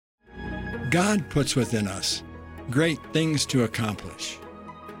God puts within us great things to accomplish.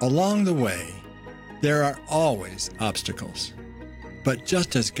 Along the way, there are always obstacles. But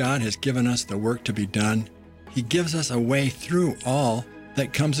just as God has given us the work to be done, He gives us a way through all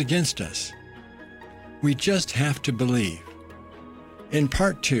that comes against us. We just have to believe. In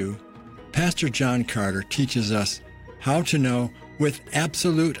Part 2, Pastor John Carter teaches us how to know with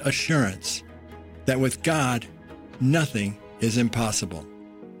absolute assurance that with God, nothing is impossible.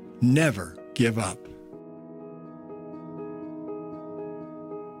 Never give up.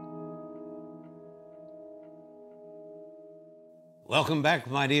 Welcome back,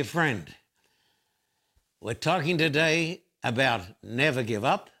 my dear friend. We're talking today about never give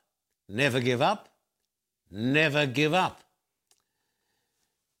up, never give up, never give up.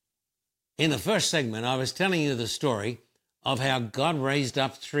 In the first segment, I was telling you the story of how God raised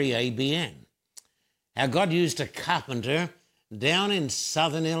up 3ABN, how God used a carpenter down in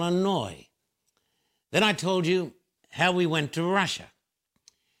southern Illinois. Then I told you how we went to Russia.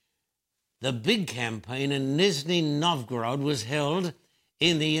 The big campaign in Nizhny Novgorod was held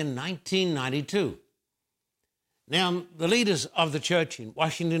in the year 1992. Now, the leaders of the church in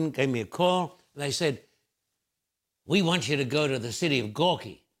Washington gave me a call. They said, "We want you to go to the city of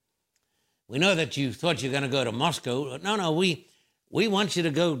Gorky. We know that you thought you were going to go to Moscow. No, we want you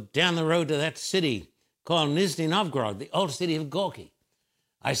to go down the road to that city called Nizhny Novgorod, the old city of Gorky."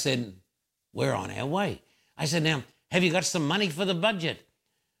 I said, "We're on our way." I said, "Now, have you got some money for the budget?"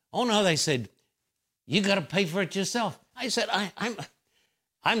 "Oh, no," they said, "you got to pay for it yourself." I said,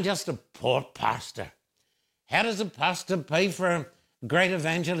 I'm just a poor pastor. How does a pastor pay for a great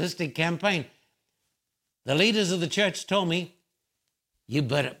evangelistic campaign?" The leaders of the church told me, "You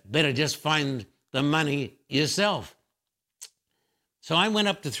better just find the money yourself." So I went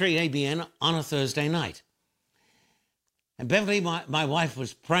up to 3ABN on a Thursday night. And Beverly, my wife,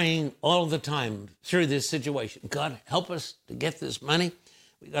 was praying all the time through this situation. "God, help us to get this money.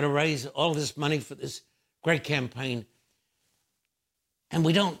 We got to raise all this money for this great campaign. And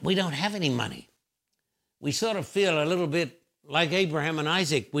we don't have any money. We sort of feel a little bit like Abraham and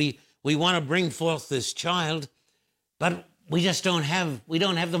Isaac. We want to bring forth this child, but we just don't have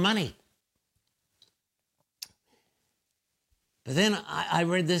the money." But then I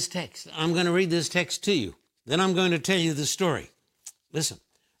read this text. I'm going to read this text to you. Then I'm going to tell you the story. Listen,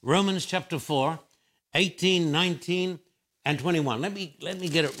 Romans chapter 4, 18, 19, and 21. Let me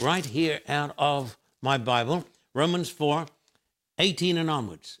get it right here out of my Bible. Romans 4, 18 and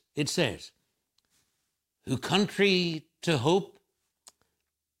onwards. It says, "Who contrary to hope,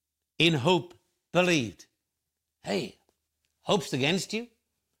 in hope believed." Hey, hope's against you.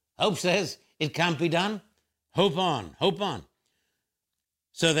 Hope says it can't be done. Hope on, hope on.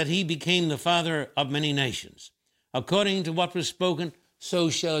 "So that he became the father of many nations. According to what was spoken, so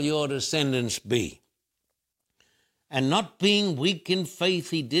shall your descendants be. And not being weak in faith,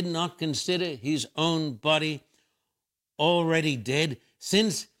 he did not consider his own body already dead,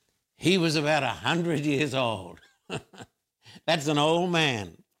 since he was about 100 years old." That's an old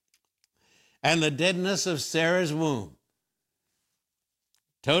man. "And the deadness of Sarah's womb."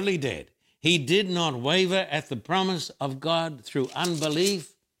 Totally dead. "He did not waver at the promise of God through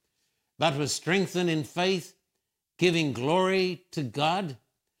unbelief, but was strengthened in faith, giving glory to God,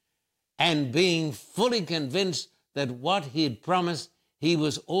 and being fully convinced that what he had promised, he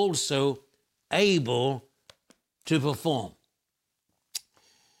was also able to perform."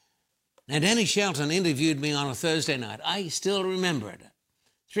 Now, Danny Shelton interviewed me on a Thursday night. I still remember it.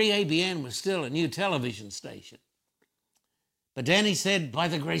 3ABN was still a new television station. But Danny said, "By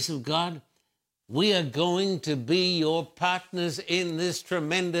the grace of God, we are going to be your partners in this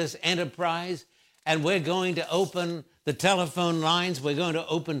tremendous enterprise, and we're going to open the telephone lines. We're going to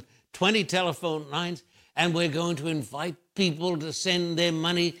open 20 telephone lines, and we're going to invite people to send their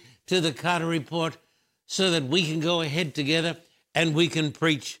money to the Carter Report so that we can go ahead together and we can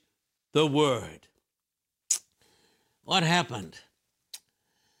preach the word." What happened?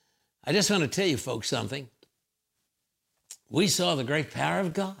 I just want to tell you folks something. We saw the great power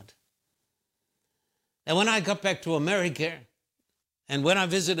of God. And when I got back to America, and when I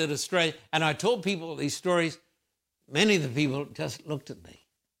visited Australia, and I told people these stories, many of the people just looked at me,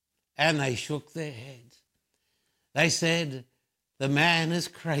 and they shook their heads. They said, "The man is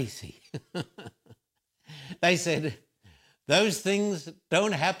crazy." They said, "Those things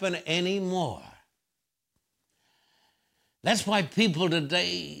don't happen anymore." That's why people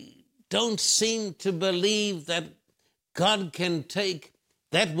today don't seem to believe that God can take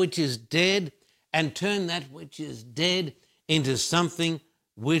that which is dead and turn that which is dead into something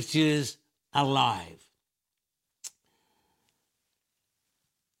which is alive.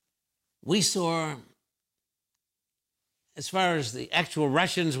 We saw, as far as the actual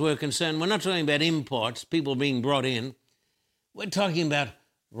Russians were concerned, we're not talking about imports, people being brought in. We're talking about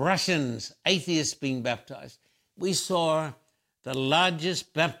Russians, atheists being baptized. We saw the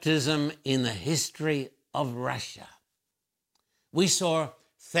largest baptism in the history of Russia. We saw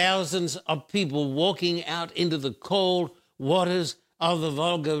thousands of people walking out into the cold waters of the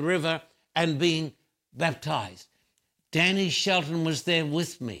Volga River and being baptized. Danny Shelton was there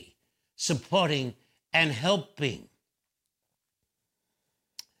with me, supporting and helping.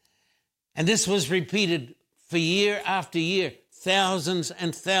 And this was repeated for year after year, thousands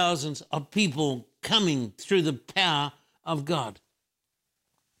and thousands of people coming through the power of God.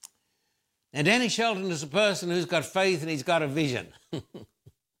 Now, Danny Shelton is a person who's got faith and he's got a vision.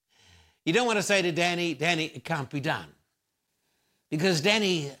 You don't want to say to Danny, it can't be done. Because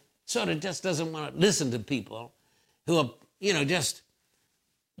Danny sort of just doesn't want to listen to people who are, just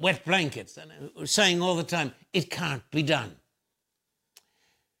wet blankets and saying all the time, it can't be done.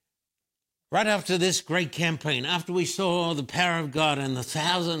 Right after this great campaign, after we saw the power of God and the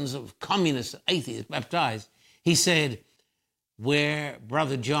thousands of communist atheists baptized, he said, where,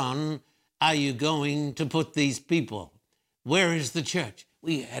 Brother John, are you going to put these people? Where is the church?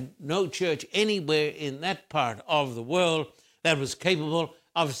 We had no church anywhere in that part of the world that was capable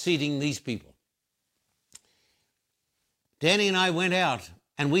of seating these people. Danny and I went out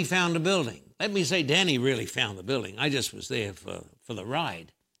and we found a building. Let me say, Danny really found the building. I just was there for the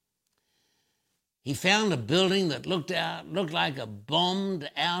ride. He found a building that looked like a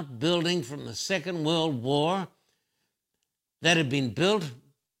bombed-out building from the Second World War that had been built,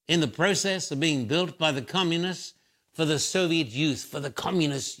 in the process of being built by the communists for the Soviet youth, for the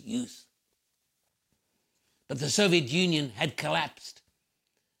communist youth. But the Soviet Union had collapsed,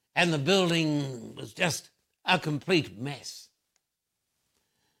 and the building was just a complete mess.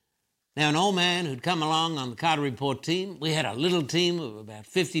 Now, an old man who'd come along on the Carter Report team, we had a little team of about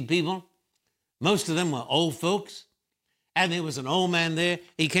 50 people. Most of them were old folks. And there was an old man there.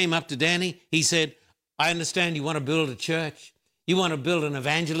 He came up to Danny. He said, I understand you want to build a church. You want to build an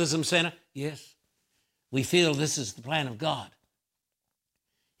evangelism center? Yes. We feel this is the plan of God.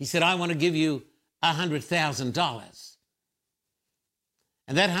 He said, I want to give you $100,000.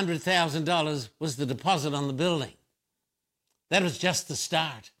 And that $100,000 was the deposit on the building. That was just the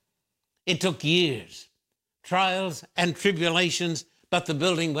start. It took years, trials and tribulations, but the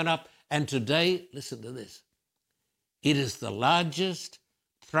building went up. And today, listen to this, it is the largest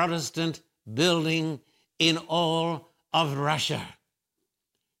Protestant building in all of Russia.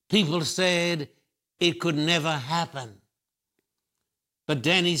 People said it could never happen. But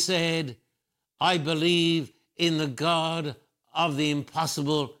Danny said, I believe in the God of the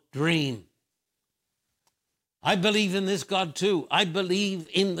impossible dream. I believe in this God too. I believe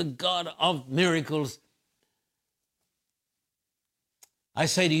in the God of miracles. I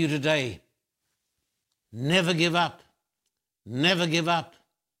say to you today, never give up, never give up,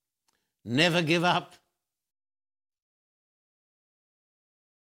 never give up.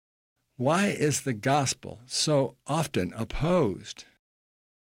 Why is the gospel so often opposed?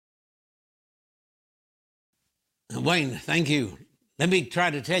 Wayne, thank you. Let me try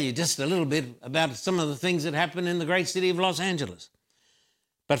to tell you just a little bit about some of the things that happen in the great city of Los Angeles.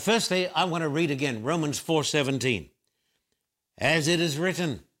 But firstly, I want to read again Romans 4:17. As it is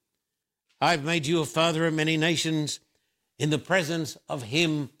written, I've made you a father of many nations in the presence of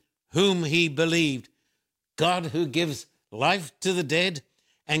him whom he believed, God who gives life to the dead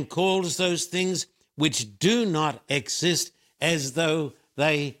and calls those things which do not exist as though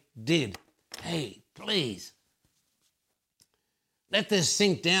they did. Hey, please, let this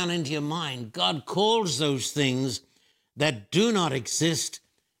sink down into your mind. God calls those things that do not exist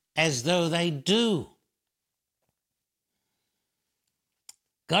as though they do.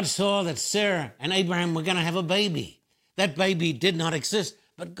 God saw that Sarah and Abraham were going to have a baby. That baby did not exist,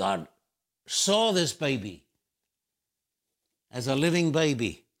 but God saw this baby as a living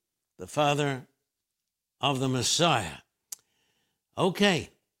baby, the father of the Messiah. Okay,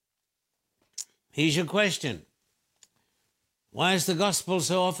 here's your question. Why is the gospel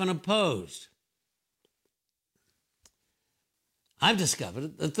so often opposed? I've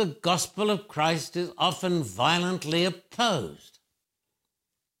discovered that the gospel of Christ is often violently opposed.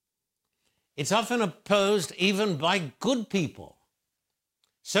 It's often opposed even by good people,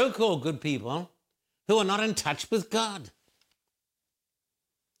 so-called good people, who are not in touch with God.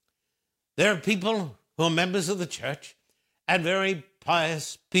 There are people who are members of the church and very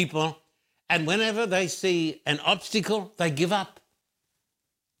pious people, and whenever they see an obstacle, they give up.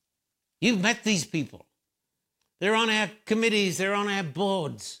 You've met these people. They're on our committees, they're on our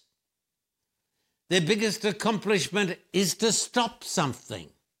boards. Their biggest accomplishment is to stop something,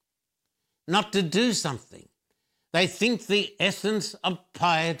 not to do something. They think the essence of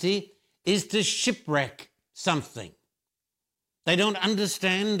piety is to shipwreck something. They don't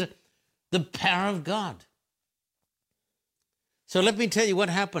understand the power of God. So let me tell you what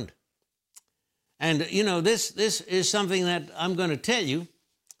happened. And, you know, this is something that I'm going to tell you.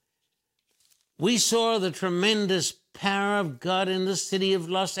 We saw the tremendous power of God in the city of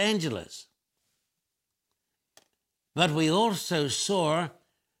Los Angeles. But we also saw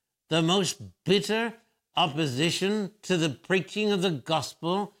the most bitter opposition to the preaching of the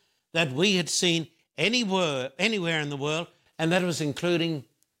gospel that we had seen anywhere in the world, and that was including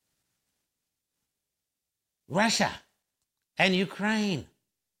Russia and Ukraine.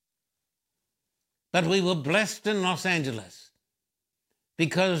 But we were blessed in Los Angeles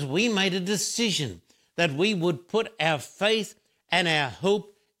because we made a decision that we would put our faith and our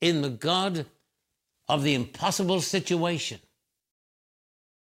hope in the God of the impossible situation.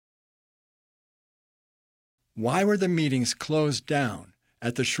 Why were the meetings closed down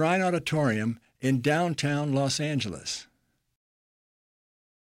at the Shrine Auditorium in downtown Los Angeles?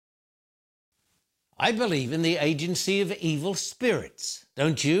 I believe in the agency of evil spirits,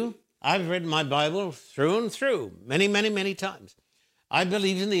 don't you? I've read my Bible through and through many, many, many times. I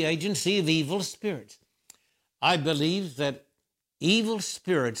believe in the agency of evil spirits. I believe that evil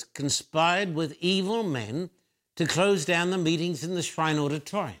spirits conspired with evil men to close down the meetings in the Shrine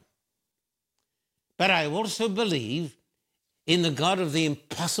Auditorium. But I also believe in the God of the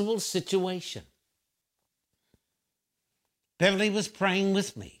impossible situation. Beverly was praying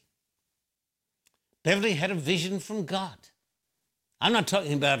with me. Beverly had a vision from God. I'm not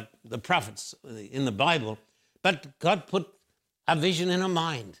talking about the prophets in the Bible, but God put a vision in her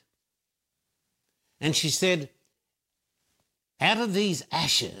mind. And she said, out of these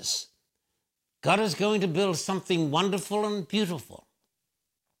ashes, God is going to build something wonderful and beautiful.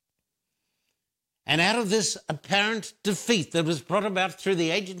 And out of this apparent defeat that was brought about through the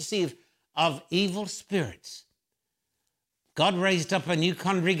agency of evil spirits, God raised up a new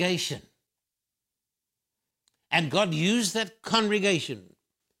congregation. And God used that congregation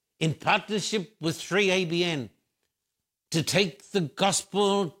in partnership with 3ABN to take the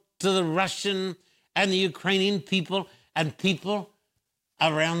gospel to the Russian and the Ukrainian people and people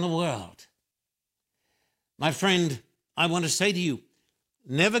around the world. My friend, I want to say to you,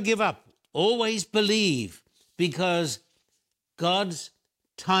 never give up. Always believe, because God's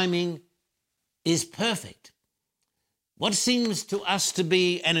timing is perfect. What seems to us to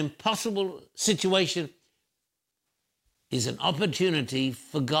be an impossible situation is an opportunity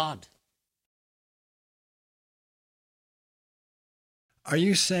for God. Are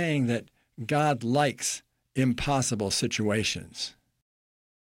you saying that God likes impossible situations?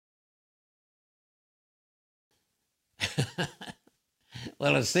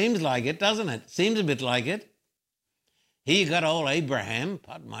 Well, it seems like it, doesn't it? Seems a bit like it. Here you got old Abraham,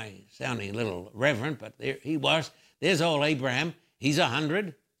 pardon my sounding a little reverent, but there he was. There's old Abraham. He's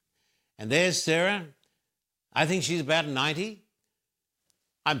 100. And there's Sarah. I think she's about 90.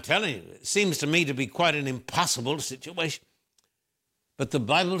 I'm telling you, it seems to me to be quite an impossible situation. But the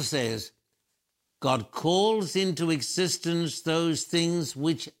Bible says God calls into existence those things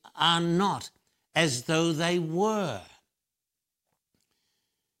which are not as though they were.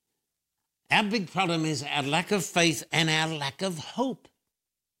 Our big problem is our lack of faith and our lack of hope.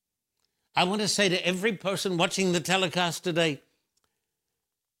 I want to say to every person watching the telecast today,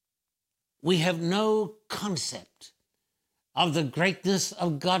 we have no concept of the greatness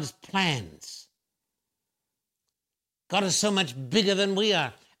of God's plans. God is so much bigger than we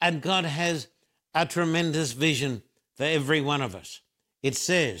are, and God has a tremendous vision for every one of us. It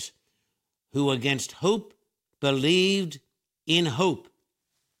says, who against hope believed in hope.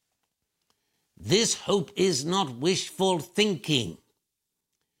 This hope is not wishful thinking.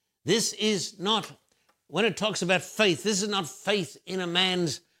 This is not, when it talks about faith, this is not faith in a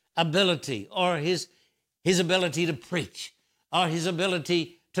man's ability or his ability to preach or his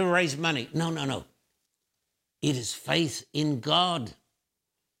ability to raise money. No, no, no. It is faith in God.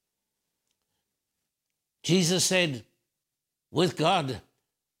 Jesus said, with God,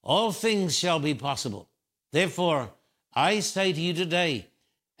 all things shall be possible. Therefore, I say to you today,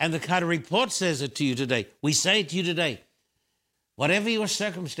 and the Carter Report says it to you today, we say it to you today, whatever your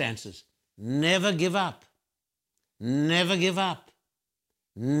circumstances, never give up. Never give up.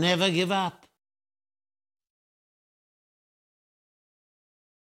 Never give up.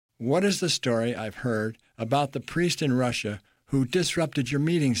 What is the story I've heard about the priest in Russia who disrupted your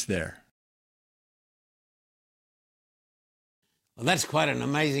meetings there? Well, that's quite an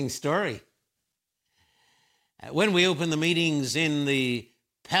amazing story. When we opened the meetings in the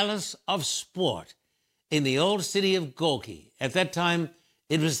Palace of Sport in the old city of Gorky, at that time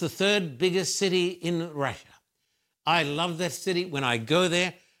it was the third biggest city in Russia. I love that city. When I go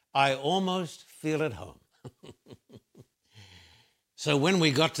there, I almost feel at home. So when we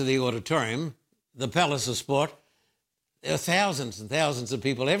got to the auditorium, the Palace of Sport, there were thousands and thousands of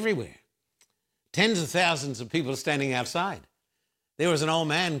people everywhere. Tens of thousands of people standing outside. There was an old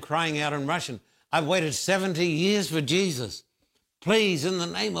man crying out in Russian, "I've waited 70 years for Jesus. Please, in the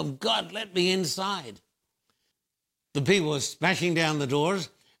name of God, let me inside." The people were smashing down the doors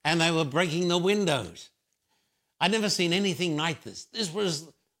and they were breaking the windows. I'd never seen anything like this. This was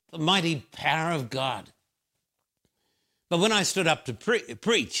the mighty power of God. But when I stood up to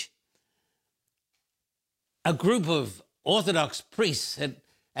preach, a group of Orthodox priests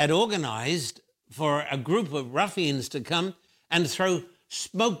had organized for a group of ruffians to come and throw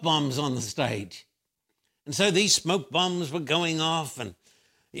smoke bombs on the stage. And so these smoke bombs were going off and,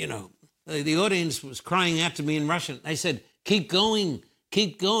 the audience was crying out to me in Russian. They said, "Keep going,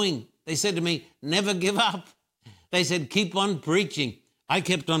 keep going." They said to me, "Never give up." They said, "Keep on preaching." I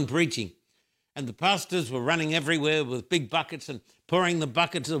kept on preaching. And the pastors were running everywhere with big buckets and pouring the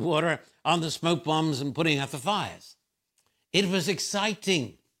buckets of water on the smoke bombs and putting out the fires. It was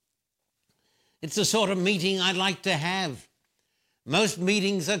exciting. It's the sort of meeting I'd like to have. Most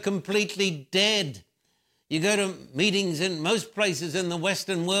meetings are completely dead. You go to meetings in most places in the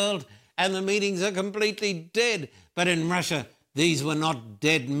Western world and the meetings are completely dead. But in Russia, these were not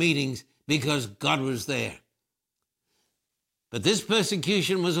dead meetings because God was there. But this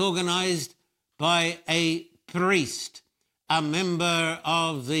persecution was organized by a priest, a member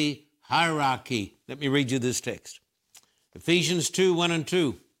of the hierarchy. Let me read you this text. Ephesians 2, 1 and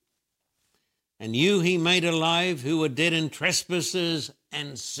 2. "And you he made alive who were dead in trespasses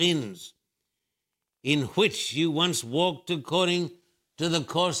and sins, in which you once walked according to the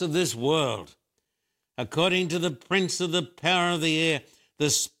course of this world, according to the prince of the power of the air,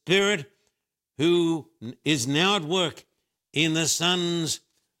 the spirit who is now at work in the sons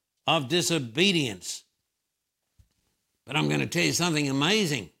of disobedience." But I'm going to tell you something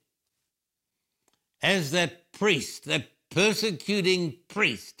amazing. As that priest, that persecuting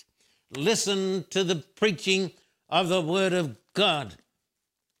priest, listened to the preaching of the word of God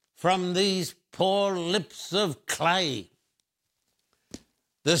from these poor lips of clay,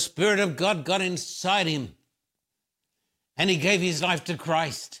 the Spirit of God got inside him and he gave his life to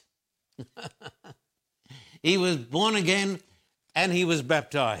Christ. He was born again and he was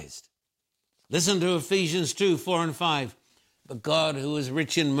baptized. Listen to Ephesians 2, 4 and 5. "But God, who is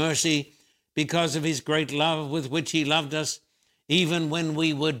rich in mercy, because of his great love with which he loved us, even when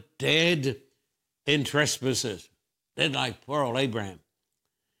we were dead in trespasses," dead like poor old Abraham,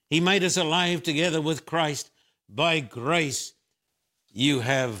 "he made us alive together with Christ. By grace you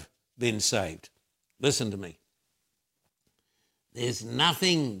have been saved." Listen to me. There's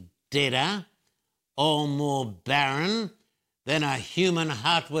nothing deader or more barren than a human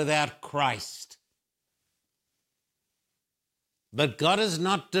heart without Christ. But God is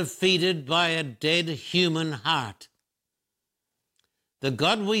not defeated by a dead human heart. The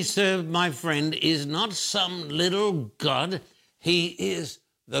God we serve, my friend, is not some little God. He is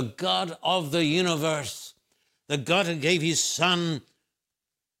the God of the universe, the God who gave his Son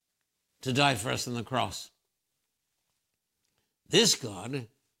to die for us on the cross. This God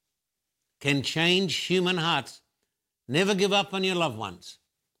can change human hearts. Never give up on your loved ones.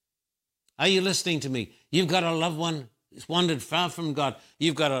 Are you listening to me? You've got a loved one who's wandered far from God.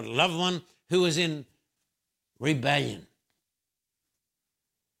 You've got a loved one who is in rebellion.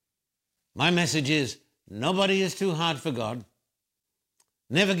 My message is, nobody is too hard for God.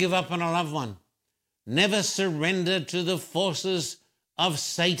 Never give up on a loved one. Never surrender to the forces of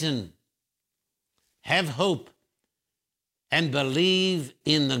Satan. Have hope and believe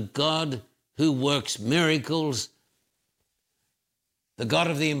in the God who works miracles, the God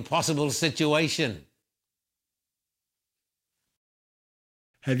of the impossible situation.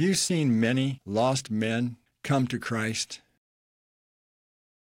 Have you seen many lost men come to Christ?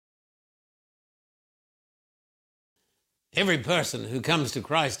 Every person who comes to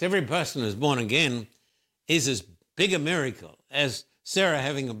Christ, every person who's born again, is as big a miracle as Sarah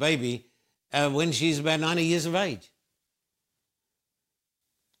having a baby when she's about 90 years of age.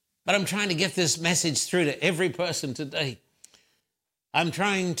 But I'm trying to get this message through to every person today. I'm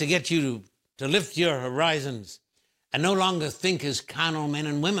trying to get you to lift your horizons and no longer think as carnal men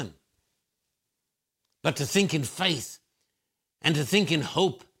and women, but to think in faith and to think in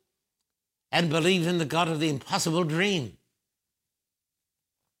hope and believe in the God of the impossible dream.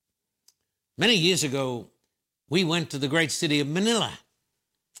 Many years ago, we went to the great city of Manila.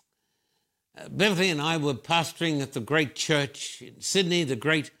 Beverly and I were pastoring at the great church in Sydney, the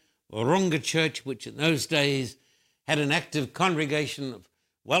great Wahroonga Church, which in those days had an active congregation of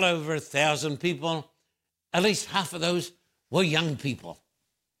well over 1,000 people. At least half of those were young people.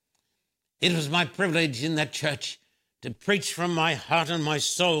 It was my privilege in that church to preach from my heart and my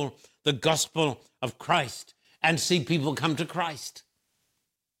soul the gospel of Christ and see people come to Christ.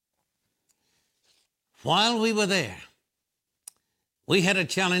 While we were there, we had a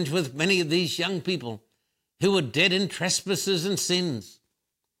challenge with many of these young people who were dead in trespasses and sins.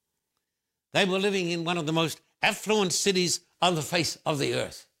 They were living in one of the most affluent cities on the face of the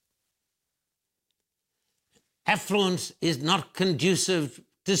earth. Affluence is not conducive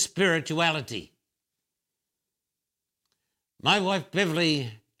to spirituality. My wife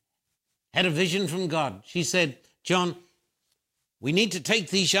Beverly had a vision from God. She said, John, we need to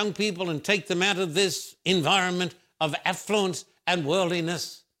take these young people and take them out of this environment of affluence and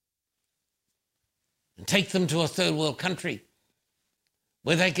worldliness and take them to a third world country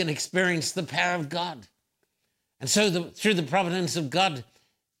where they can experience the power of God. And so through the providence of God,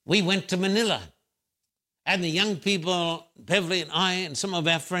 we went to Manila. And the young people, Beverly and I and some of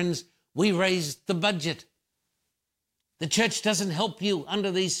our friends, we raised the budget. The church doesn't help you under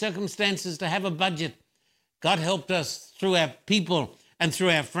these circumstances to have a budget. God helped us through our people and through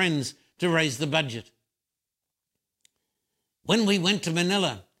our friends to raise the budget. When we went to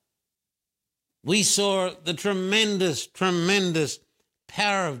Manila, we saw the tremendous, tremendous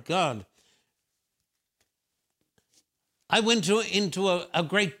power of God. I went into a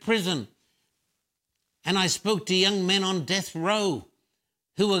great prison, and I spoke to young men on death row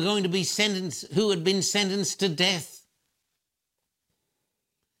who were going to be sentenced, who had been sentenced to death.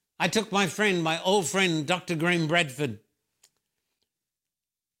 I took my old friend, Dr. Graham Bradford.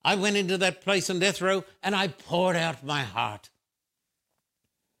 I went into that place on death row and I poured out my heart.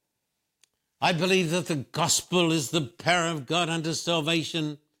 I believe that the gospel is the power of God unto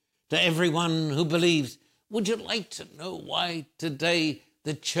salvation to everyone who believes. Would you like to know why today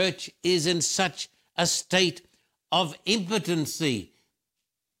the church is in such a state of impotency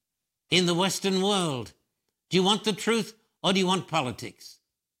in the Western world? Do you want the truth or do you want politics?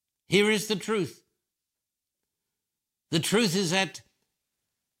 Here is the truth. The truth is that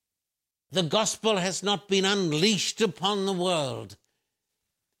the gospel has not been unleashed upon the world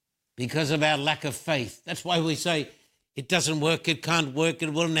because of our lack of faith. That's why we say it doesn't work, it can't work,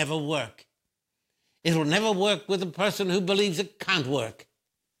 it will never work. It will never work with a person who believes it can't work.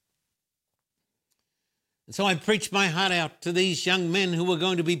 And so I preached my heart out to these young men who were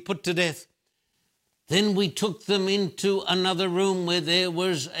going to be put to death. Then we took them into another room where there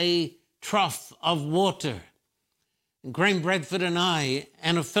was a trough of water. And Graham Bradford and I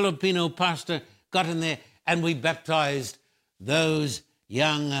and a Filipino pastor got in there and we baptized those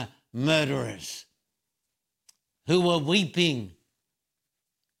young murderers who were weeping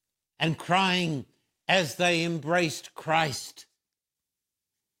and crying as they embraced Christ.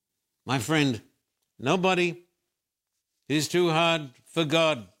 My friend, nobody is too hard for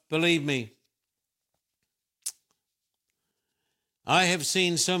God, believe me. I have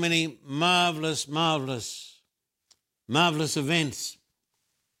seen so many marvelous events.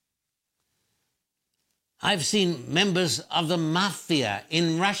 I've seen members of the mafia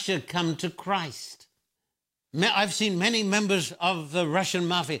in Russia come to Christ. I've seen many members of the Russian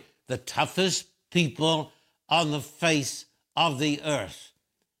mafia, the toughest people on the face of the earth.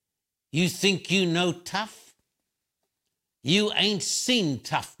 You think you know tough? You ain't seen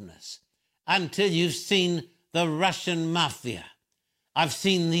toughness until you've seen the Russian mafia. I've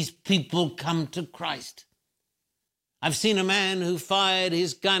seen these people come to Christ. I've seen a man who fired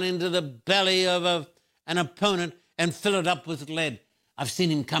his gun into the belly of an opponent and fill it up with lead. I've seen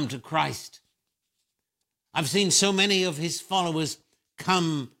him come to Christ. I've seen so many of his followers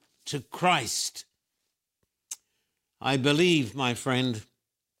come to Christ. I believe, my friend,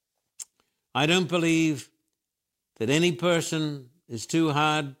 I don't believe that any person is too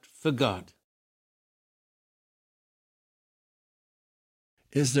hard for God.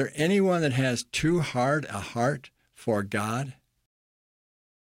 Is there anyone that has too hard a heart for God?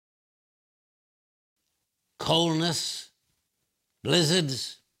 Coldness,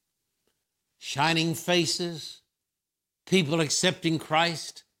 blizzards, shining faces, people accepting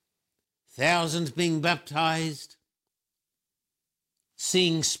Christ, thousands being baptized,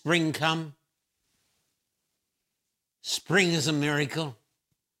 seeing spring come. Spring is a miracle.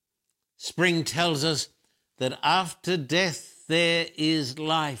 Spring tells us that after death there is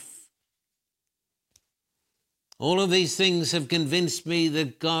life. All of these things have convinced me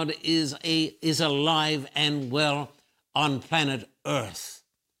that God is alive and well on planet Earth.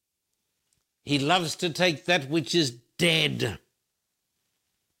 He loves to take that which is dead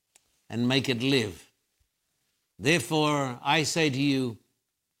and make it live. Therefore, I say to you,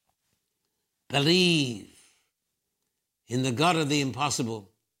 believe in the God of the impossible.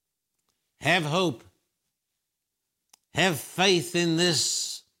 Have hope. Have faith in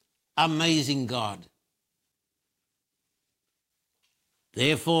this amazing God.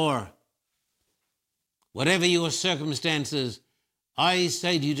 Therefore, whatever your circumstances, I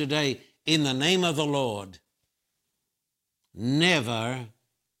say to you today, in the name of the Lord, never,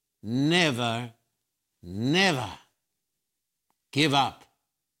 never, never give up.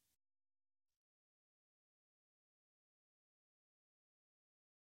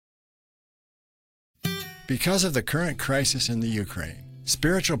 Because of the current crisis in the Ukraine,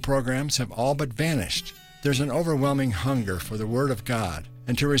 spiritual programs have all but vanished. There's an overwhelming hunger for the Word of God,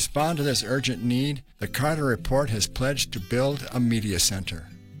 and to respond to this urgent need, the Carter Report has pledged to build a media center.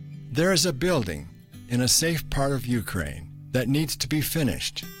 There is a building in a safe part of Ukraine that needs to be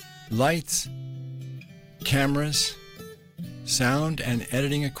finished. Lights, cameras, sound and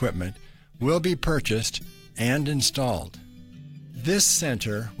editing equipment will be purchased and installed. This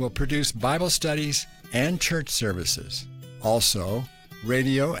center will produce Bible studies and church services. Also,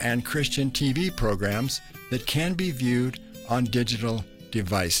 radio and Christian TV programs that can be viewed on digital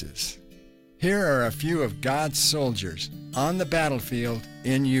devices. Here are a few of God's soldiers on the battlefield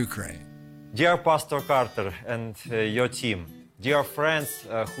in Ukraine. Dear Pastor Carter and your team, dear friends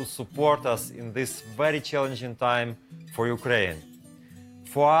who support us in this very challenging time for Ukraine.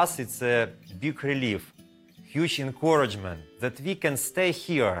 For us, it's a big relief, huge encouragement that we can stay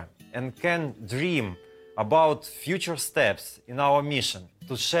here and can dream about future steps in our mission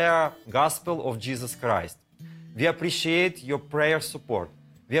to share gospel of Jesus Christ. We appreciate your prayer support.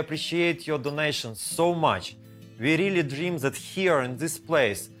 We appreciate your donations so much. We really dream that here in this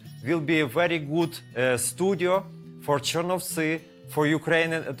place will be a very good studio for Chernovtsi, for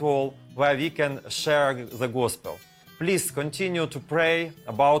Ukrainian at all, where we can share the gospel. Please continue to pray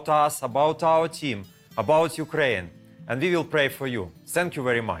about us, about our team, about Ukraine, and we will pray for you. Thank you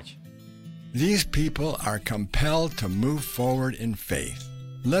very much. These people are compelled to move forward in faith.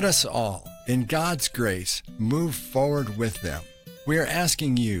 Let us all, in God's grace, move forward with them. We are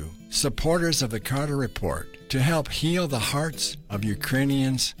asking you, supporters of the Carter Report, to help heal the hearts of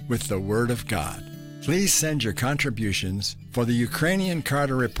Ukrainians with the Word of God. Please send your contributions for the Ukrainian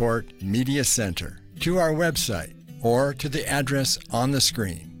Carter Report Media Center to our website or to the address on the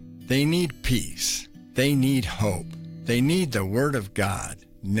screen. They need peace. They need hope. They need the Word of God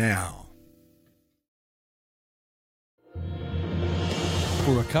now.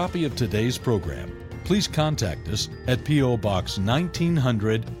 For a copy of today's program, please contact us at P.O. Box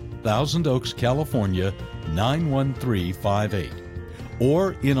 1900, Thousand Oaks, California, 91358.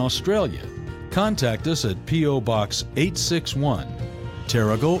 Or in Australia, contact us at P.O. Box 861,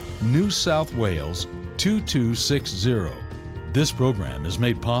 Terrigal, New South Wales, 2260. This program is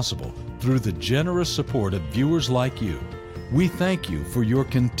made possible through the generous support of viewers like you. We thank you for your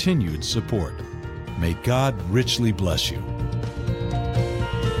continued support. May God richly bless you.